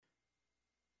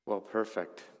Well,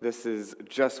 perfect. This is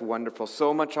just wonderful.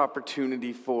 So much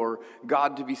opportunity for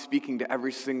God to be speaking to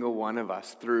every single one of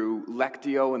us through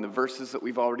Lectio and the verses that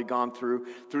we've already gone through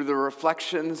the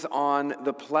reflections on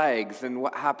the plagues and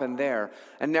what happened there.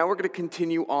 And now we're going to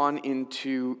continue on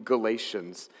into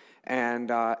Galatians. And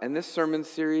this sermon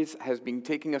series has been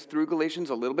taking us through Galatians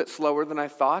a little bit slower than I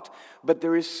thought, but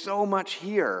there is so much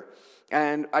here.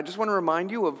 And I just want to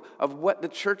remind you of what the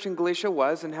church in Galatia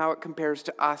was and how it compares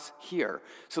to us here.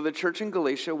 So the church in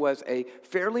Galatia was a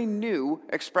fairly new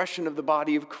expression of the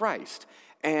body of Christ.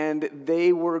 And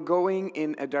they were going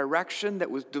in a direction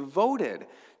that was devoted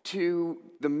to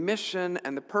the mission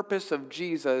and the purpose of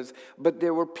Jesus, but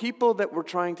there were people that were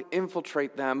trying to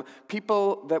infiltrate them,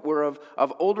 people that were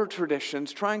of older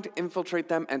traditions, trying to infiltrate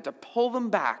them and to pull them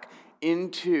back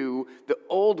into the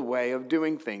old way of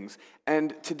doing things.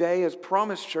 And today, as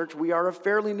Promise Church, we are a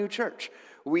fairly new church.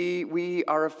 We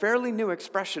are a fairly new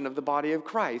expression of the body of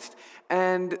Christ.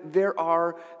 And there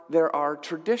are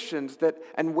traditions that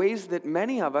and ways that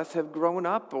many of us have grown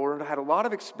up or had a lot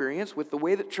of experience with the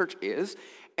way that church is.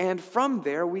 And from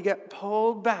there, we get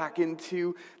pulled back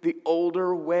into the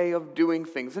older way of doing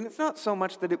things. And it's not so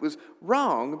much that it was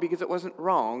wrong, because it wasn't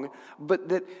wrong, but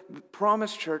that the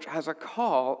Promise Church has a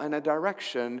call and a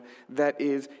direction that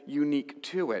is unique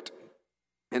to it.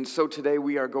 And so today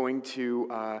we're going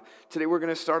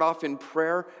to start off in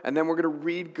prayer, and then we're going to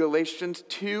read Galatians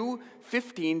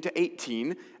 2:15 to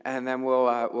 18, and then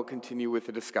we'll continue with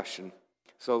the discussion.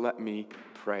 So let me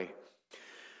pray.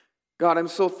 God, I'm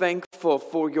so thankful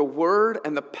for your word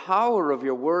and the power of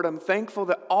your word. I'm thankful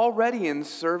that already in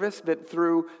service, that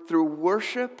through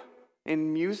worship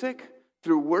and music,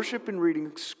 through worship and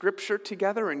reading scripture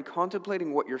together and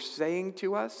contemplating what you're saying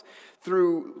to us,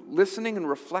 through listening and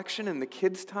reflection in the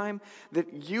kids' time,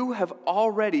 that you have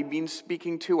already been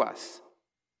speaking to us.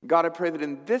 God, I pray that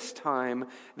in this time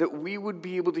that we would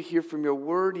be able to hear from your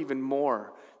word even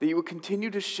more, that you would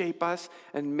continue to shape us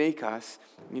and make us.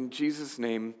 In Jesus'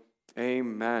 name,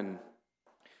 amen.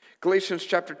 Galatians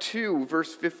chapter 2,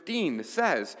 verse 15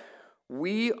 says,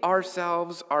 "We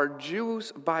ourselves are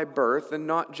Jews by birth and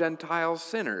not Gentile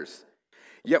sinners.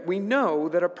 Yet we know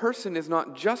that a person is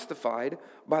not justified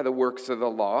by the works of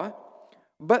the law,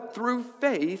 but through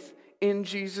faith in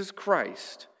Jesus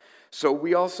Christ. So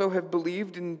we also have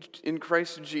believed in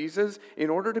Christ Jesus in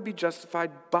order to be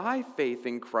justified by faith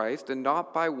in Christ and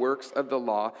not by works of the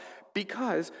law,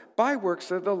 because by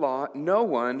works of the law no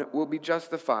one will be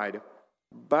justified.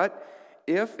 But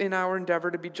if in our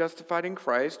endeavor to be justified in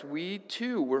Christ, we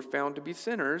too were found to be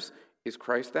sinners, is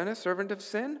Christ then a servant of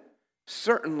sin?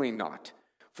 Certainly not.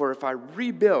 For if I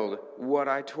rebuild what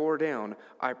I tore down,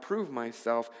 I prove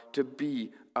myself to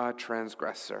be a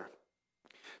transgressor."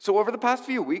 So over the past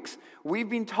few weeks, we've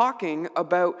been talking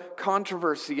about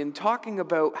controversy and talking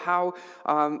about how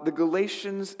the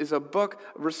Galatians is a book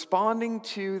responding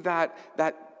to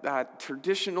that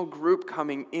traditional group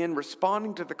coming in,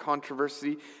 responding to the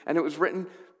controversy, and it was written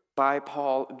by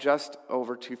Paul just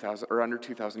over 2,000 or under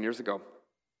 2,000 years ago.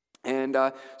 And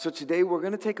so today we're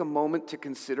going to take a moment to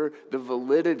consider the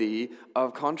validity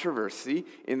of controversy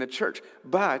in the church.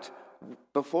 But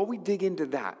before we dig into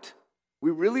that, we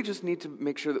really just need to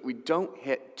make sure that we don't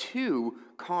hit two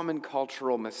common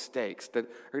cultural mistakes that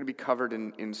are going to be covered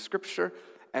in Scripture,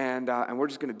 and we're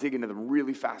just going to dig into them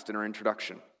really fast in our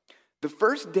introduction. The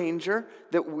first danger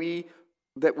that we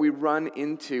run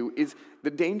into is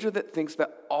the danger that thinks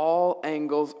that all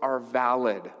angles are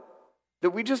valid.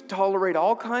 That we just tolerate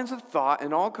all kinds of thought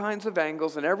and all kinds of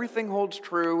angles and everything holds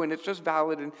true and it's just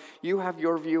valid and you have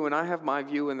your view and I have my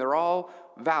view and they're all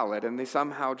valid and they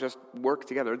somehow just work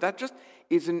together. That just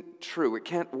isn't true. It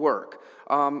can't work.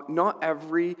 Not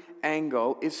every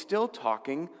angle is still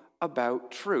talking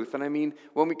about truth. And I mean,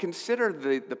 when we consider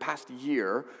the past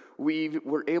year, we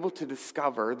were able to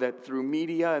discover that through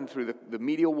media and through the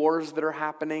media wars that are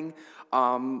happening,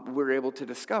 we're able to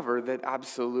discover that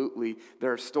absolutely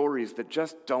there are stories that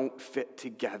just don't fit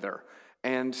together.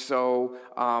 And so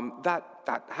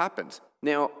that happens.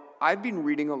 Now, I've been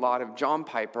reading a lot of John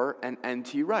Piper and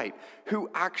N.T. Wright,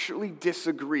 who actually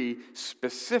disagree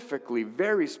specifically,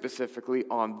 very specifically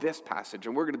on this passage.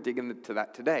 And we're going to dig into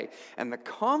that today. And the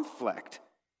conflict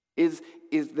is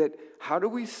that how do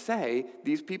we say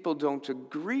these people don't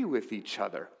agree with each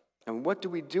other? And what do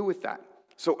we do with that?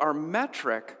 So our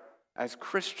metric as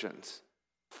Christians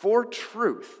for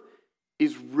truth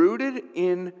is rooted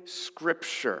in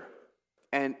Scripture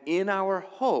and in our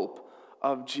hope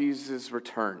of Jesus'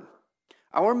 return.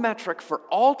 Our metric for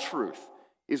all truth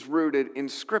is rooted in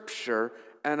Scripture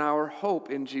and our hope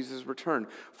in Jesus' return.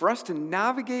 For us to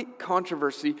navigate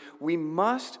controversy, we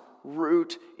must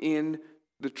root in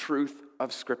the truth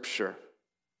of Scripture.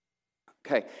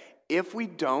 Okay, if we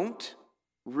don't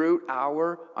root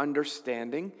our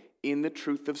understanding in the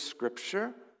truth of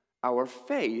Scripture, our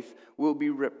faith will be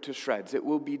ripped to shreds. It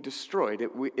will be destroyed.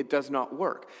 It does not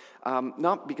work.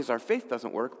 Not because our faith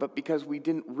doesn't work, but because we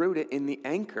didn't root it in the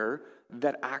anchor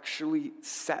that actually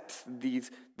sets the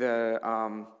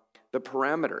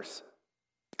parameters.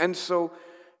 And so,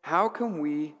 how can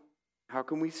we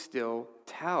still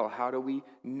tell? How do we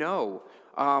know?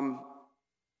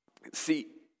 See,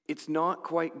 it's not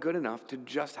quite good enough to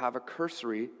just have a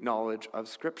cursory knowledge of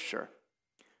Scripture.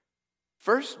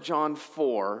 1 John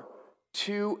 4,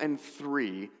 2 and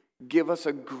 3 give us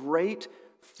a great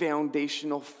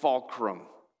foundational fulcrum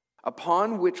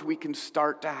upon which we can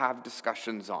start to have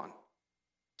discussions on.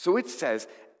 So it says,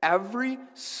 every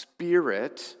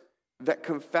spirit that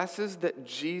confesses that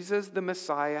Jesus the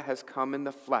Messiah has come in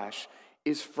the flesh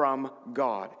is from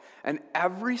God. And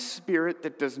every spirit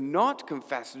that does not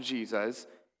confess Jesus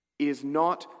is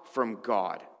not from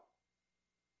God.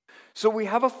 So we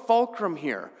have a fulcrum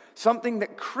here, something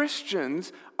that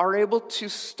Christians are able to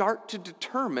start to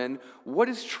determine what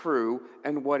is true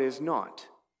and what is not.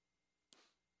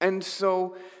 And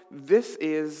so this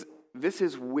is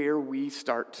where we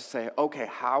start to say, okay,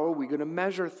 how are we going to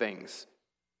measure things?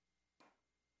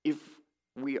 If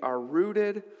we are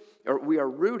rooted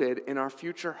in our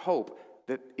future hope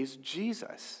that is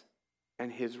Jesus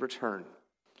and his return.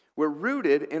 We're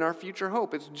rooted in our future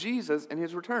hope. It's Jesus and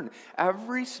his return.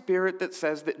 Every spirit that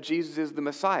says that Jesus is the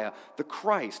Messiah, the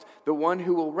Christ, the one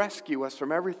who will rescue us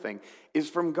from everything, is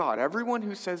from God. Everyone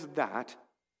who says that,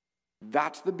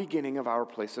 that's the beginning of our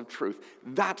place of truth.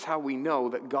 That's how we know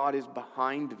that God is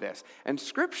behind this. And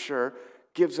Scripture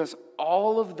gives us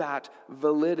all of that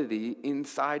validity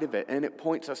inside of it. And it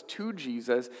points us to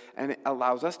Jesus, and it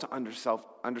allows us to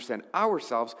understand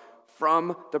ourselves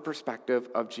from the perspective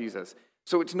of Jesus.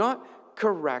 So it's not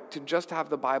correct to just have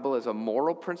the Bible as a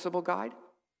moral principle guide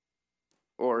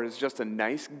or as just a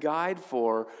nice guide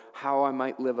for how I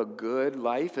might live a good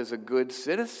life as a good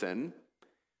citizen.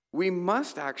 We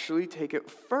must actually take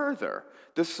it further.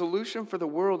 The solution for the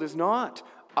world is not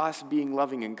us being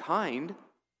loving and kind,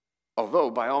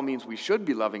 although by all means we should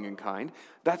be loving and kind.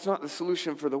 That's not the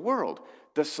solution for the world.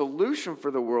 The solution for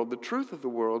the world, the truth of the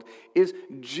world, is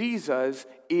Jesus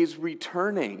is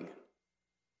returning.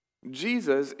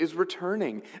 Jesus is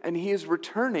returning, and he is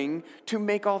returning to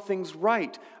make all things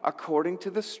right according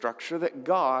to the structure that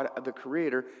God, the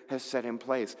Creator, has set in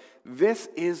place. This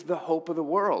is the hope of the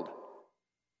world.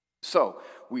 So,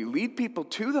 we lead people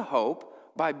to the hope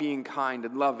by being kind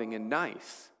and loving and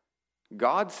nice.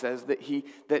 God says that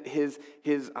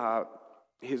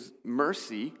his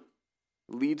mercy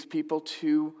leads people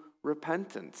to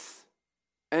repentance.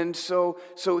 And so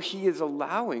he is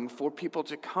allowing for people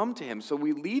to come to him. So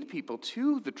we lead people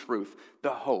to the truth,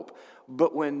 the hope.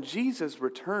 But when Jesus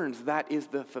returns, that is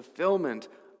the fulfillment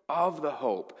of the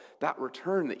hope, that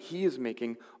return that he is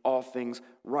making all things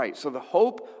right. So the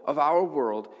hope of our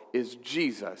world is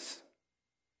Jesus.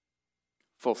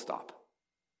 Full stop.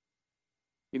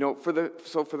 For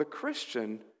the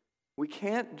Christian, we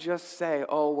can't just say,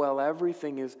 oh, well,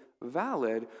 everything is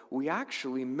valid. We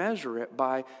actually measure it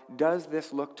by, does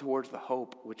this look towards the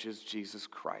hope, which is Jesus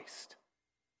Christ?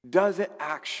 Does it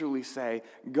actually say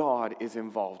God is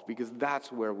involved? Because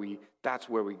that's where we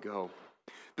go.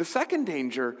 The second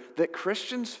danger that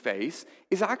Christians face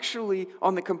is actually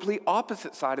on the complete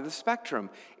opposite side of the spectrum.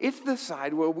 It's the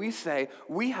side where we say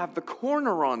we have the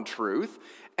corner on truth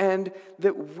and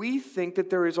that we think that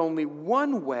there is only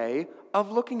one way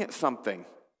of looking at something.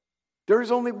 There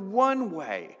is only one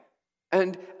way.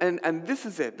 And this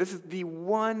is it. This is the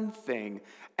one thing.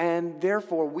 And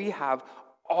therefore we have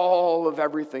all of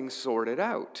everything sorted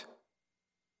out.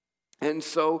 And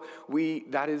so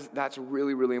that's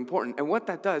really, really important. And what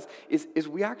that does is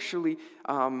we actually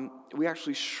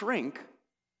shrink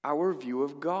our view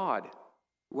of God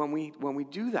when we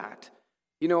do that.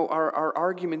 Our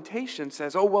argumentation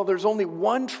says, oh, well, there's only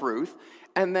one truth.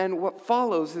 And then what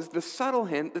follows is the subtle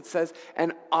hint that says,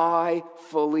 and I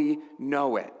fully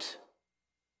know it.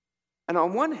 And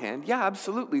on one hand, yeah,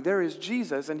 absolutely, there is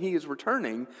Jesus and he is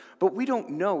returning, but we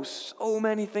don't know so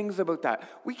many things about that.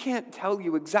 We can't tell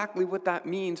you exactly what that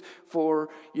means for,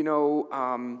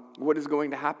 what is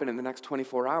going to happen in the next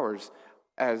 24 hours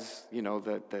as,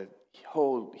 the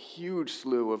whole huge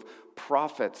slew of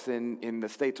prophets in the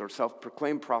States, or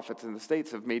self-proclaimed prophets in the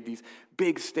States, have made these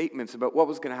big statements about what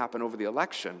was going to happen over the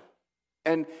election.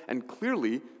 And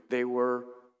clearly they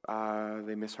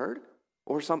misheard,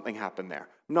 or something happened there.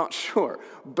 I'm not sure.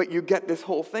 But you get this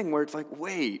whole thing where it's like,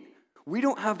 wait, we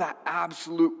don't have that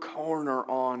absolute corner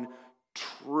on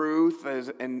truth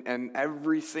and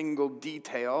every single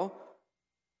detail.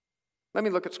 Let me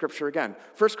look at Scripture again.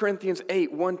 1 Corinthians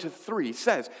 8, 1-3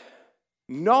 says,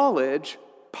 knowledge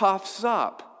puffs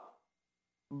up,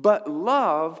 but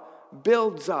love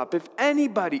builds up. If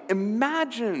anybody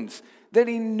imagines that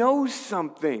he knows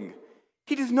something,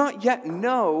 he does not yet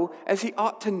know as he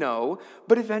ought to know,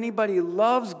 but if anybody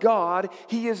loves God,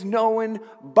 he is known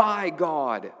by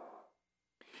God.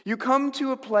 You come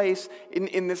to a place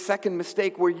in the second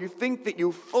mistake where you think that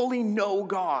you fully know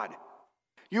God.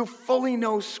 You fully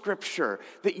know Scripture,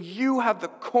 that you have the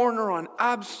corner on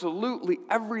absolutely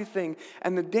everything.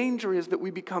 And the danger is that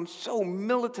we become so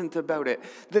militant about it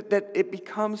that it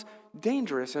becomes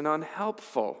dangerous and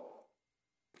unhelpful.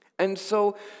 And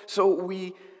so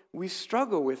we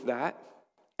struggle with that,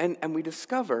 and we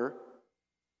discover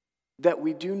that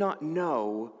we do not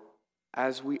know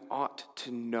as we ought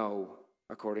to know,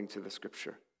 according to the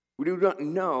Scripture. We do not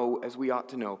know as we ought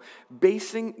to know.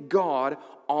 Basing God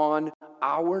on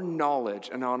our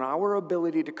knowledge and on our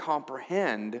ability to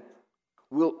comprehend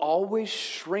will always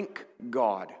shrink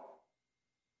God.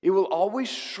 It will always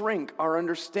shrink our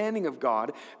understanding of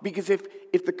God, because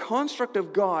if the construct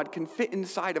of God can fit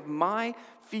inside of my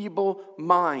feeble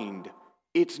mind,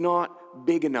 it's not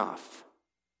big enough.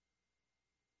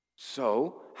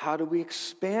 So, how do we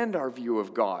expand our view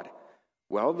of God?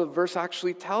 Well, the verse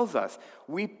actually tells us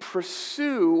we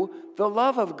pursue the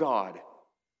love of God.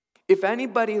 If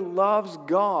anybody loves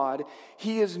God,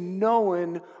 he is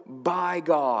known by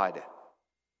God.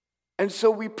 And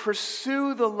so we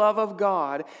pursue the love of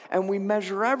God, and we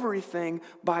measure everything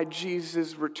by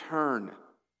Jesus' return.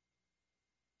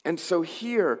 And so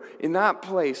here, in that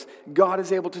place, God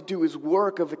is able to do his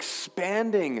work of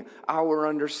expanding our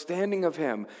understanding of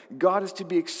him. God is to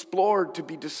be explored, to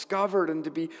be discovered, and to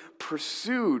be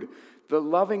pursued. The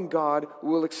loving God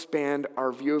will expand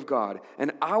our view of God.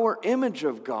 And our image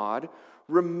of God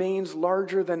remains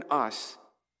larger than us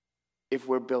if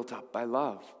we're built up by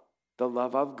love, the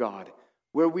love of God,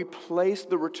 where we place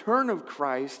the return of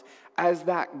Christ as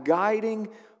that guiding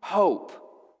hope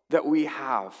that we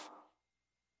have.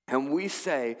 And we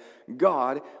say,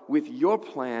 God, with your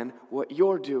plan, what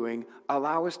you're doing,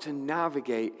 allow us to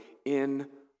navigate in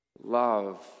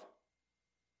love.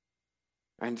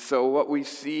 And so what we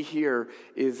see here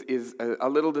is a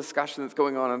little discussion that's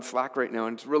going on Slack right now,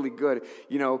 and it's really good.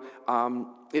 You know,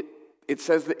 it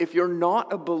says that if you're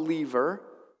not a believer,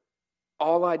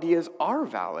 all ideas are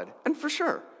valid. And for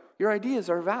sure, your ideas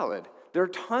are valid. There are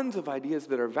tons of ideas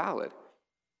that are valid.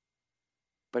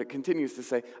 But it continues to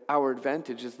say, our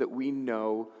advantage is that we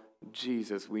know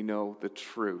Jesus. We know the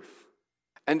truth.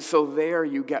 And so there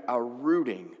you get a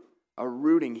rooting.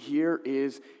 Here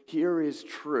is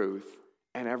truth,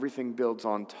 and everything builds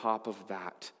on top of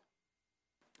that.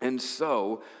 And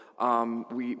so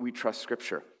we trust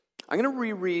Scripture. I'm going to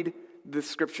reread the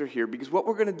Scripture here, because what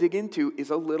we're going to dig into is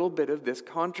a little bit of this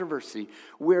controversy,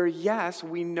 where yes,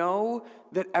 we know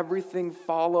that everything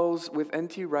follows with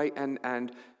N.T. Wright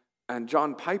and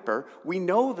John Piper. We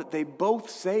know that they both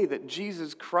say that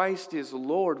Jesus Christ is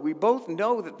Lord. We both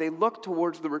know that they look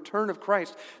towards the return of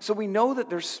Christ. So we know that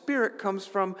their spirit comes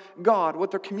from God.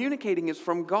 What they're communicating is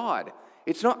from God.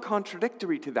 It's not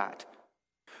contradictory to that.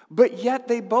 But yet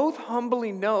they both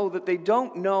humbly know that they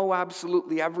don't know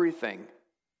absolutely everything.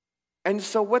 And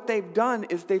so what they've done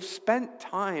is they've spent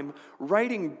time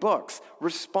writing books,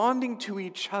 responding to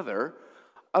each other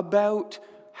about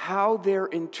how they're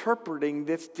interpreting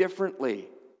this differently.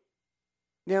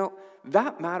 Now,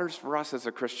 that matters for us as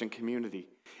a Christian community.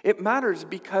 It matters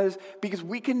because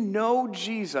we can know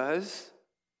Jesus,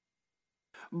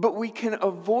 but we can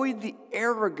avoid the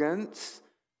arrogance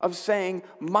of saying,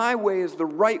 my way is the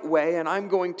right way, and I'm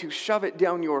going to shove it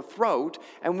down your throat,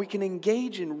 and we can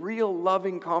engage in real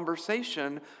loving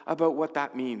conversation about what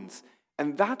that means.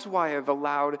 And that's why I've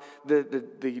allowed the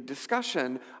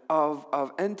discussion of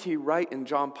N.T. Wright and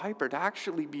John Piper to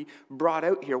actually be brought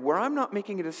out here, where I'm not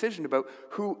making a decision about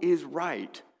who is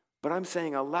right, but I'm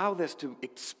saying allow this to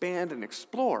expand and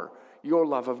explore your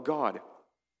love of God.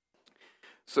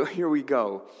 So here we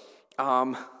go.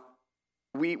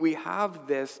 We have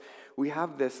this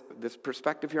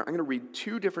perspective here. I'm going to read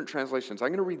two different translations. I'm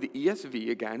going to read the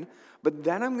ESV again, but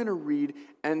then I'm going to read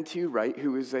N.T. Wright,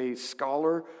 who is a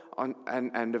scholar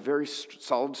and a very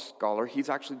solid scholar. He's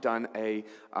actually done a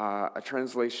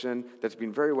translation that's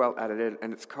been very well edited,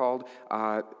 and it's called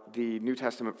The New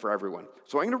Testament for Everyone.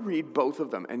 So I'm going to read both of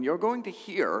them, and you're going to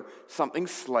hear something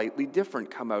slightly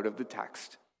different come out of the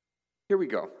text. Here we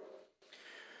go.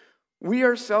 We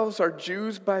ourselves are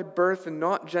Jews by birth and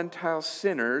not Gentile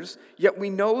sinners, yet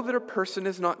we know that a person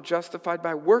is not justified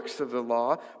by works of the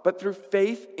law, but through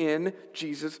faith in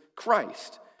Jesus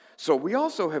Christ. So we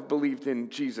also have believed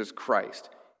in Jesus Christ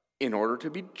in order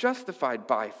to be justified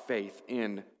by faith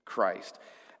in Christ,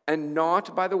 and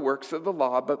not by the works of the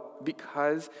law, but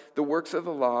because the works of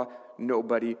the law,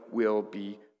 nobody will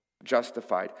be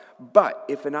justified. But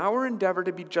if in our endeavor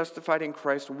to be justified in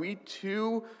Christ, we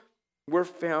too were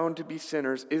found to be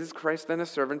sinners, is Christ then a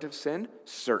servant of sin?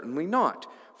 Certainly not.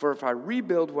 For if I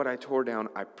rebuild what I tore down,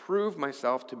 I prove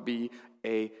myself to be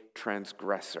a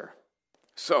transgressor.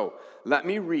 So, let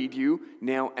me read you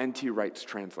now N.T. Wright's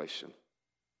translation.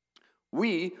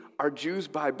 We are Jews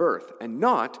by birth and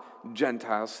not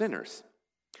Gentile sinners.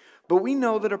 But we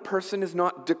know that a person is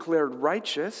not declared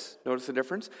righteous, notice the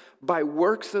difference, by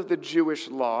works of the Jewish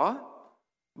law,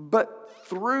 but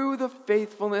through the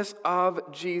faithfulness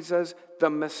of Jesus, the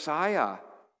Messiah.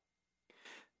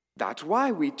 That's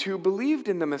why we too believed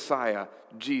in the Messiah,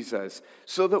 Jesus,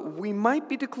 so that we might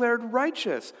be declared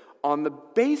righteous on the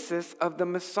basis of the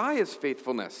Messiah's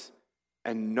faithfulness,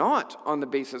 and not on the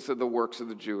basis of the works of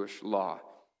the Jewish law.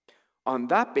 On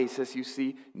that basis, you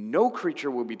see, no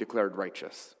creature will be declared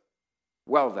righteous.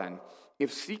 Well then,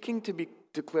 if seeking to be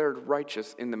declared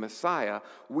righteous in the Messiah,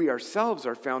 we ourselves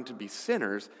are found to be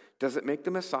sinners, does it make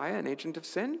the Messiah an agent of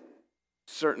sin?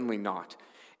 Certainly not.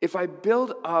 If I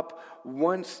build up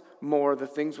once more the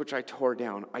things which I tore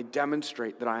down, I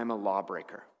demonstrate that I am a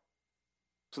lawbreaker.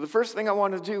 So the first thing I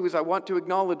want to do is I want to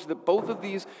acknowledge that both of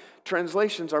these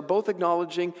translations are both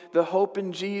acknowledging the hope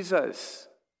in Jesus.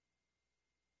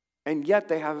 And yet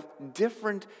they have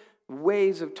different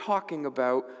ways of talking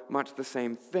about much the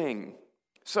same thing.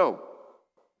 So,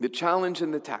 the challenge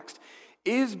in the text,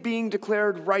 is being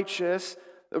declared righteous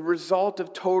a result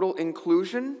of total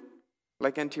inclusion,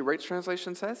 like N.T. Wright's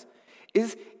translation says?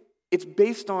 It's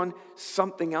based on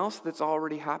something else that's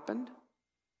already happened,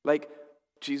 like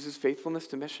Jesus' faithfulness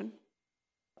to mission?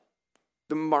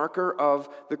 The marker of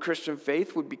the Christian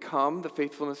faith would become the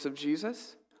faithfulness of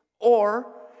Jesus? Or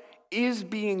is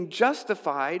being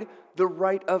justified the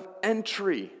right of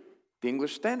entry, the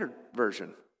English Standard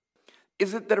Version?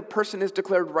 Is it that a person is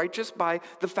declared righteous by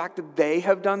the fact that they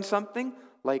have done something,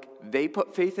 like they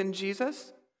put faith in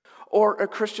Jesus? Or a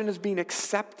Christian is being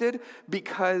accepted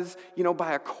because,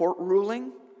 by a court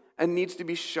ruling and needs to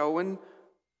be shown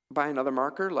by another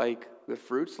marker, like the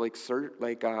fruits, like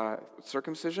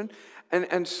circumcision?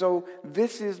 And so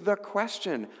this is the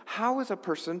question. How is a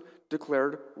person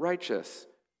declared righteous?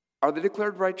 Are they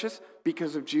declared righteous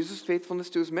because of Jesus' faithfulness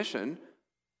to his mission?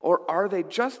 Or are they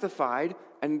justified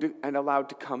and allowed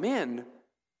to come in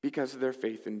because of their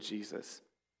faith in Jesus?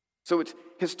 So it's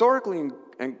historically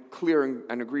and clear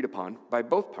and agreed upon by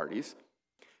both parties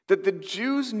that the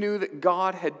Jews knew that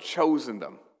God had chosen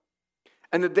them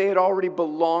and that they had already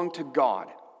belonged to God.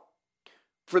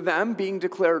 For them, being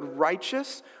declared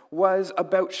righteous was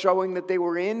about showing that they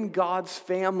were in God's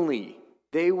family.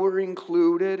 They were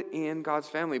included in God's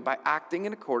family by acting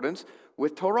in accordance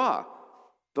with Torah,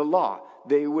 the law.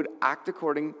 They would act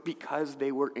according because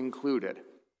they were included.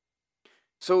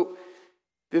 So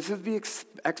this is the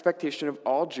expectation of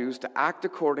all Jews, to act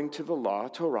according to the law,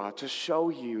 Torah, to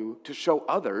show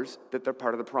others that they're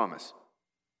part of the promise.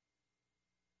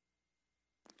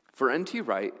 For N.T.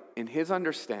 Wright, in his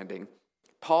understanding,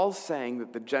 Paul's saying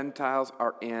that the Gentiles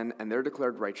are in and they're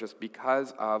declared righteous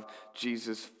because of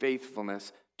Jesus'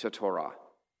 faithfulness to Torah.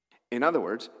 In other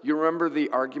words, you remember the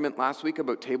argument last week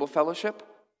about table fellowship?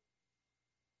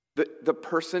 The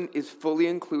person is fully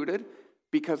included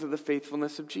because of the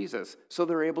faithfulness of Jesus. So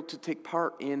they're able to take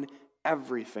part in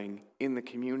everything in the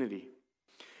community.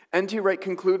 N.T. Wright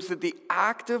concludes that the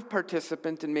active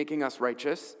participant in making us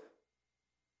righteous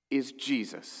is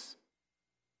Jesus.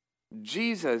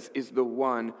 Jesus is the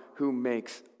one who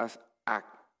makes us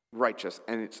act righteous,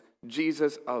 and it's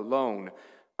Jesus alone.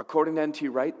 According to N.T.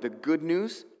 Wright, the good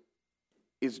news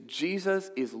is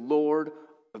Jesus is Lord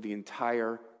of the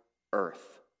entire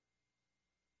earth.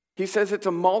 He says it's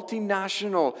a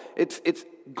multinational, it's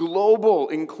global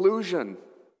inclusion.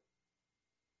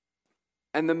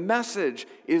 And the message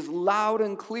is loud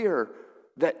and clear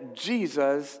that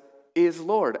Jesus is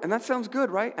Lord. And that sounds good,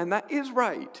 right? And that is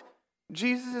right.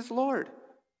 Jesus is Lord.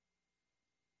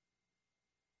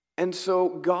 And so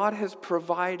God has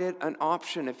provided an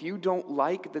option. If you don't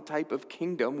like the type of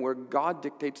kingdom where God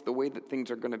dictates the way that things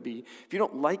are going to be, if you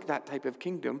don't like that type of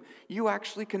kingdom, you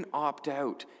actually can opt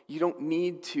out. You don't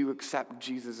need to accept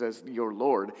Jesus as your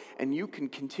Lord, and you can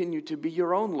continue to be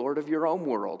your own Lord of your own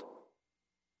world.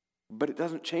 But it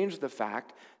doesn't change the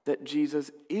fact that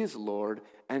Jesus is Lord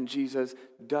and Jesus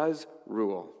does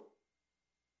rule.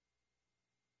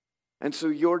 And so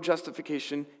your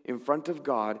justification in front of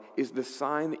God is the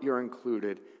sign that you're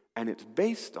included, and it's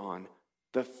based on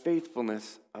the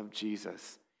faithfulness of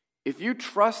Jesus. If you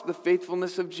trust the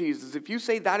faithfulness of Jesus, if you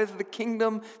say that is the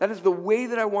kingdom, that is the way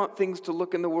that I want things to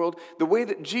look in the world, the way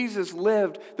that Jesus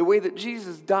lived, the way that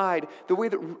Jesus died, the way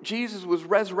that Jesus was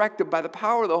resurrected by the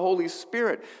power of the Holy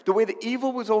Spirit, the way that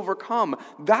evil was overcome,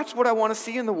 that's what I want to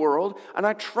see in the world, and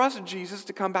I trust Jesus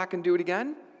to come back and do it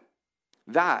again,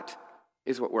 that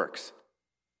is what works.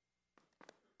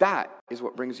 That is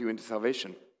what brings you into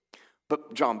salvation.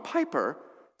 But John Piper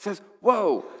says,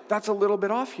 whoa, that's a little bit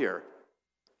off here.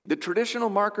 The traditional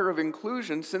marker of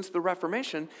inclusion since the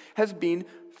Reformation has been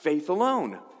faith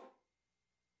alone.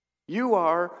 You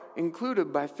are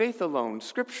included by faith alone,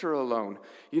 Scripture alone.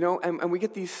 And we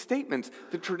get these statements.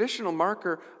 The traditional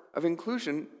marker of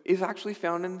inclusion is actually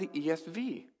found in the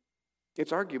ESV.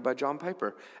 It's argued by John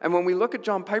Piper. And when we look at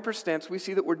John Piper's stance, we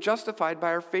see that we're justified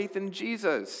by our faith in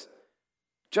Jesus.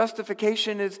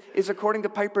 Justification is according to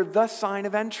Piper, the sign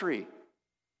of entry.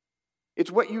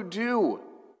 It's what you do.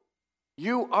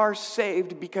 You are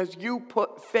saved because you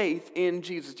put faith in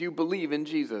Jesus. You believe in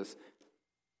Jesus.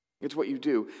 It's what you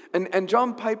do. And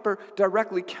John Piper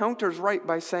directly counters right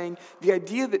by saying the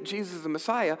idea that Jesus is the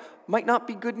Messiah might not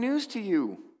be good news to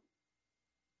you.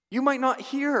 You might not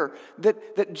hear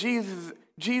that Jesus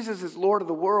is Lord of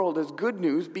the world as good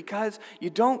news because you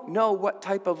don't know what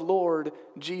type of Lord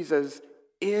Jesus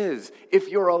is. If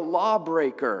you're a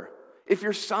lawbreaker, if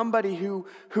you're somebody who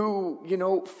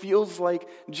feels like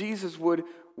Jesus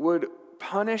would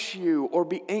punish you or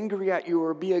be angry at you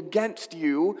or be against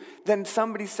you, then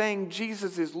somebody saying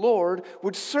Jesus is Lord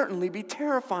would certainly be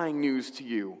terrifying news to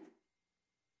you.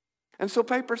 And so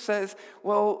Piper says,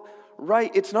 well,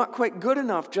 right, it's not quite good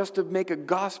enough just to make a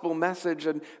gospel message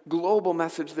and global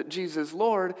message that Jesus is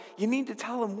Lord. You need to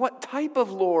tell them what type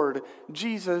of Lord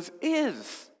Jesus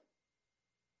is.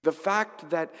 The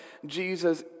fact that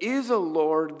Jesus is a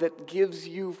Lord that gives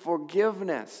you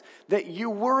forgiveness, that you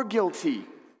were guilty,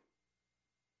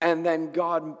 and then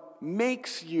God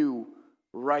makes you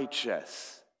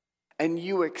righteous, and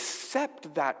you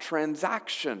accept that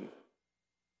transaction.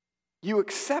 You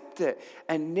accept it,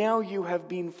 and now you have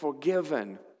been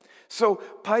forgiven. So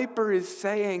Piper is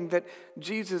saying that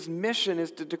Jesus' mission is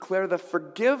to declare the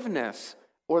forgiveness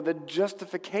or the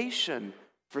justification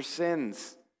for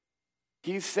sins.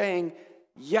 He's saying,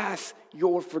 yes,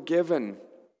 you're forgiven.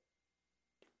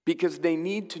 Because they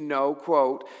need to know,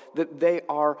 quote, that they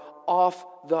are off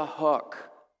the hook.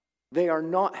 They are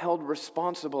not held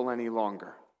responsible any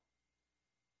longer.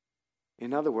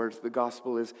 In other words, the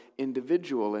gospel is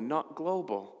individual and not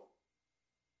global.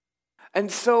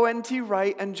 And so N.T.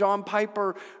 Wright and John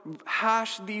Piper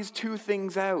hash these two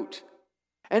things out.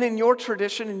 And in your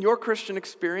tradition, in your Christian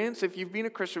experience, if you've been a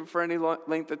Christian for any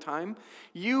length of time,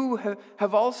 you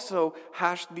have also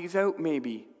hashed these out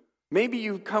maybe. Maybe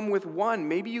you've come with one.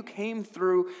 Maybe you came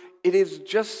through, it is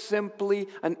just simply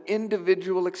an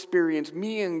individual experience,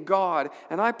 me and God,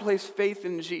 and I place faith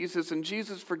in Jesus, and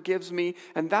Jesus forgives me,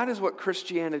 and that is what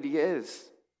Christianity is.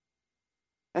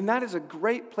 And that is a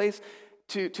great place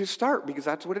to start, because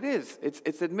that's what it is.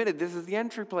 It's admitted, this is the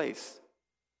entry place.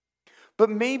 But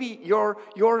maybe your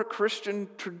Christian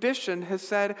tradition has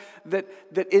said that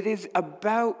it is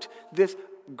about this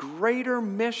greater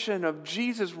mission of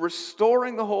Jesus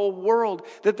restoring the whole world,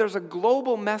 that there's a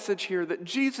global message here that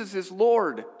Jesus is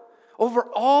Lord over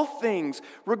all things,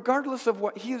 regardless of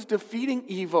what he is defeating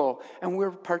evil, and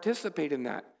we're participating in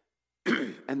that.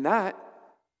 And that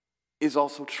is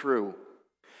also true.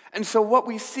 And so what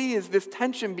we see is this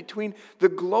tension between the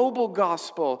global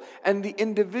gospel and the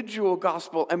individual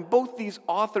gospel. And both these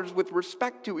authors, with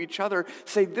respect to each other,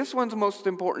 say this one's most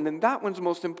important and that one's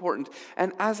most important.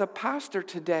 And as a pastor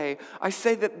today, I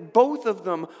say that both of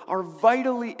them are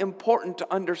vitally important to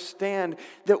understand,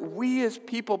 that we as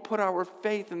people put our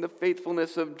faith in the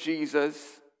faithfulness of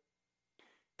Jesus,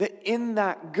 that in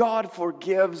that God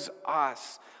forgives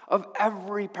us of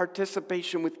every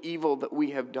participation with evil that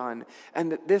we have done,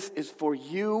 and that this is for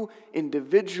you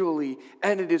individually,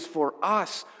 and it is for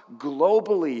us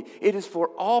globally. It is for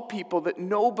all people, that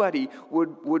nobody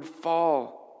would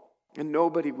fall, and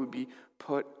nobody would be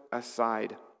put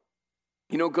aside.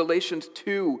 Galatians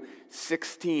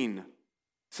 2:16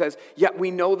 says, "Yet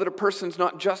we know that a person's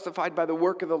not justified by the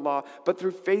work of the law, but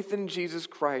through faith in Jesus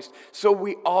Christ. So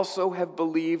we also have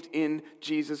believed in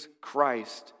Jesus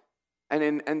Christ." And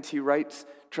in N.T. Wright's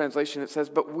translation, it says,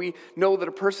 "But we know that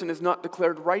a person is not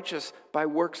declared righteous by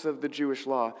works of the Jewish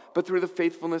law, but through the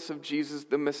faithfulness of Jesus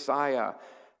the Messiah."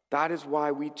 That is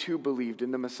why we too believed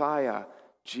in the Messiah,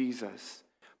 Jesus.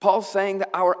 Paul's saying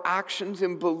that our actions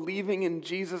in believing in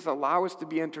Jesus allow us to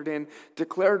be entered in,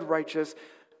 declared righteous,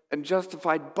 and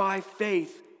justified by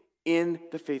faith in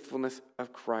the faithfulness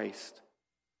of Christ.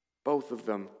 Both of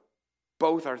them,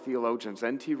 both our theologians,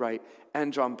 N.T. Wright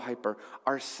and John Piper,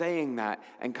 are saying that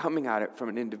and coming at it from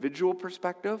an individual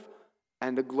perspective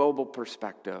and a global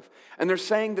perspective. And they're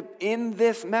saying that in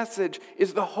this message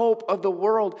is the hope of the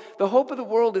world. The hope of the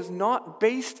world is not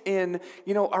based in,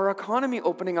 our economy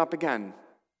opening up again.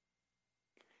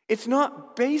 It's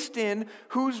not based in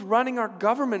who's running our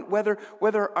government, whether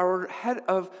our head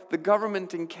of the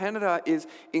government in Canada is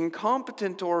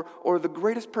incompetent or the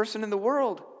greatest person in the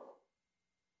world.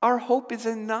 Our hope is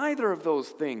in neither of those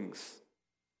things.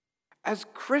 As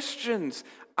Christians,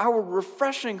 our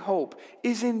refreshing hope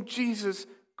is in Jesus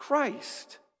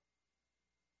Christ.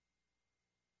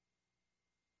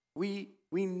 We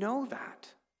know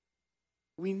that.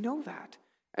 We know that.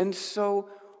 And so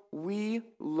we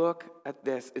look at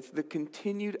this. It's the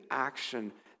continued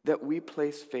action that we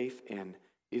place faith in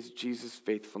is Jesus'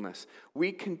 faithfulness.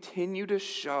 We continue to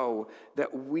show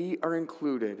that we are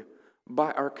included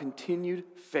by our continued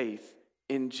faith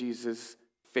in Jesus'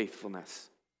 faithfulness.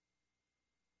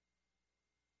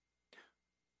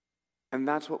 And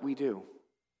that's what we do.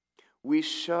 We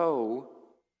show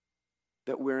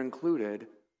that we're included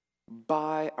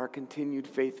by our continued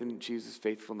faith in Jesus'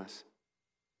 faithfulness.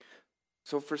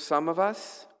 So for some of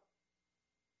us,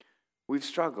 we've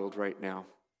struggled right now.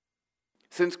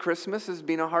 Since Christmas has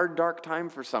been a hard, dark time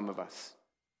for some of us.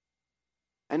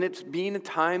 And it's been a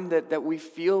time that we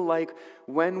feel like,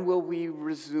 when will we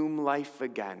resume life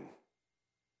again?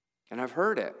 And I've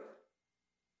heard it.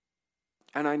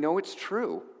 And I know it's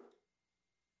true.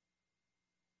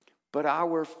 But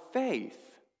our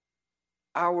faith,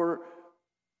 our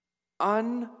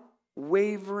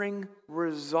unwavering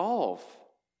resolve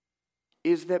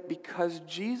is that because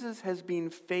Jesus has been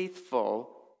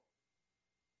faithful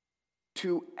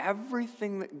to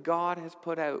everything that God has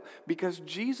put out, because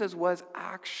Jesus was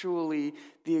actually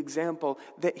the example,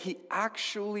 that he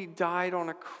actually died on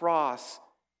a cross,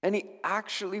 and he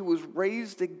actually was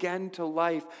raised again to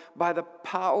life by the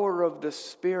power of the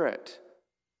Spirit.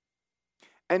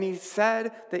 And he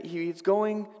said that he's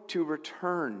going to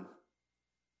return.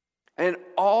 And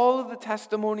all of the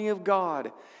testimony of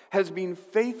God has been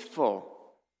faithful.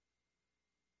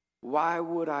 Why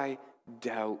would I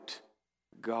doubt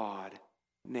God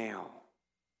now?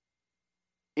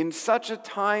 In such a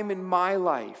time in my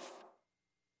life,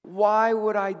 why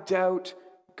would I doubt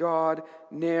God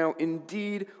now?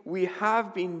 Indeed, we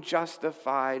have been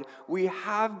justified. We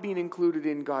have been included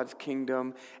in God's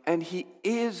kingdom, and he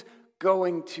is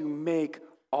going to make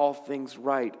all things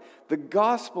right. The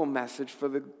gospel message for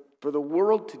the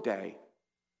world today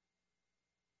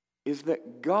is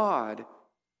that God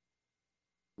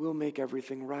will make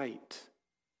everything right.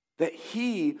 That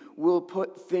he will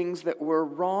put things that were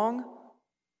wrong,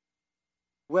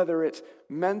 whether it's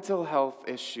mental health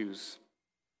issues,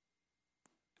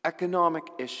 economic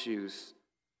issues,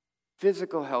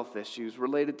 physical health issues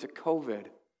related to COVID,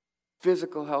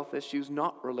 physical health issues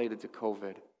not related to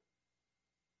COVID,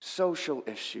 social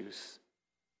issues.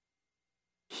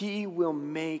 He will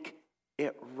make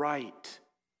it right.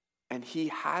 And he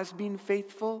has been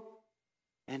faithful,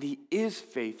 and he is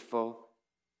faithful,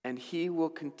 and he will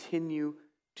continue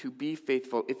to be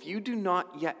faithful. If you do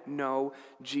not yet know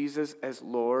Jesus as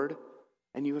Lord,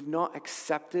 and you have not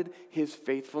accepted his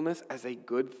faithfulness as a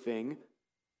good thing,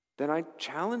 then I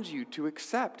challenge you to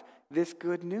accept this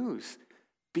good news,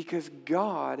 because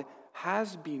God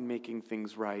has been making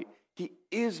things right. He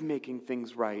is making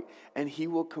things right, and he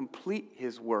will complete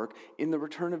his work in the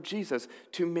return of Jesus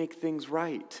to make things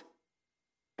right.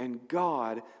 And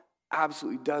God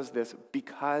absolutely does this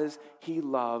because he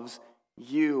loves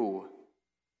you.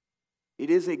 It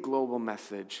is a global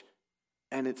message,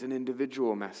 and it's an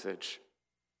individual message.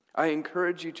 I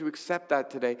encourage you to accept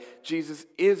that today. Jesus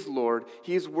is Lord.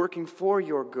 He is working for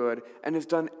your good and has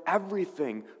done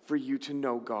everything for you to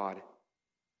know God.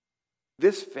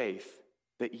 This faith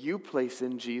that you place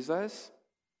in Jesus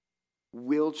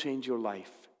will change your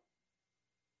life.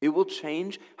 It will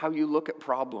change how you look at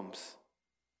problems.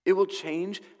 It will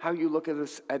change how you look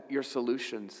at your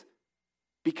solutions,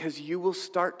 because you will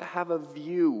start to have a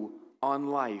view on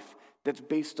life that's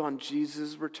based on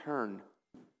Jesus' return.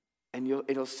 And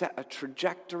it'll set a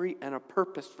trajectory and a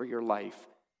purpose for your life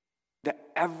that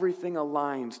everything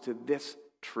aligns to this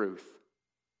truth.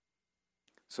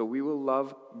 So we will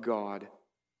love God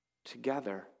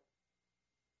together.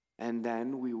 And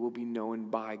then we will be known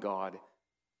by God,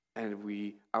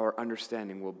 and our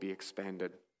understanding will be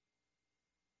expanded.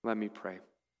 Let me pray.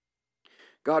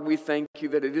 God, we thank you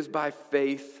that it is by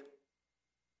faith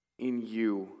in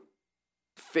you,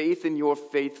 faith in your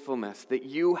faithfulness, that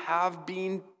you have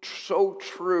been so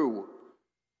true.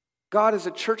 God, as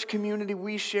a church community,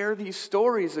 we share these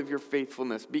stories of your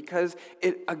faithfulness because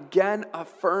it again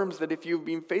affirms that if you've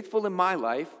been faithful in my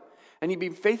life, and you've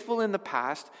been faithful in the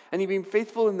past, and you've been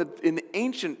faithful in the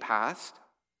ancient past,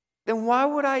 then why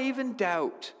would I even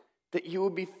doubt that you will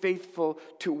be faithful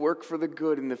to work for the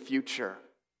good in the future?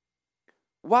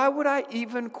 Why would I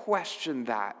even question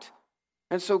that?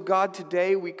 And so, God,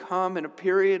 today we come in a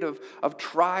period of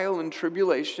trial and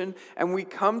tribulation, and we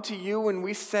come to you and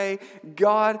we say,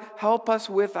 God, help us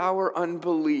with our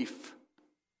unbelief.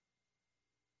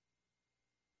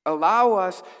 Allow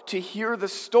us to hear the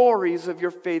stories of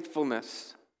your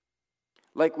faithfulness.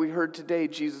 Like we heard today,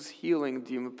 Jesus healing a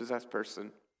demon-possessed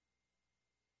person.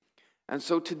 And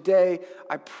so today,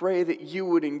 I pray that you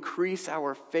would increase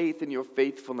our faith in your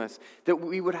faithfulness, that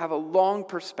we would have a long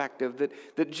perspective,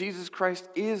 that Jesus Christ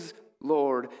is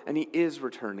Lord and he is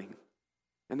returning,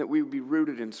 and that we would be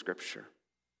rooted in Scripture.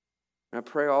 And I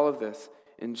pray all of this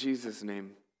in Jesus'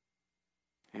 name.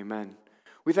 Amen.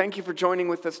 We thank you for joining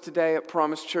with us today at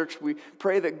Promise Church. We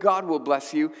pray that God will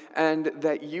bless you and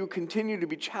that you continue to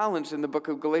be challenged in the book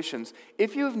of Galatians.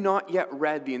 If you have not yet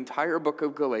read the entire book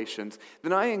of Galatians,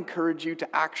 then I encourage you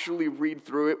to actually read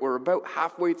through it. We're about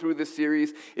halfway through the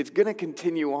series. It's going to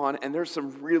continue on, and there's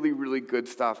some really, really good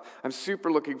stuff. I'm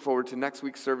super looking forward to next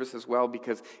week's service as well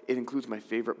because it includes my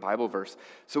favorite Bible verse.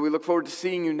 So we look forward to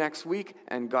seeing you next week,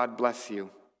 and God bless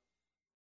you.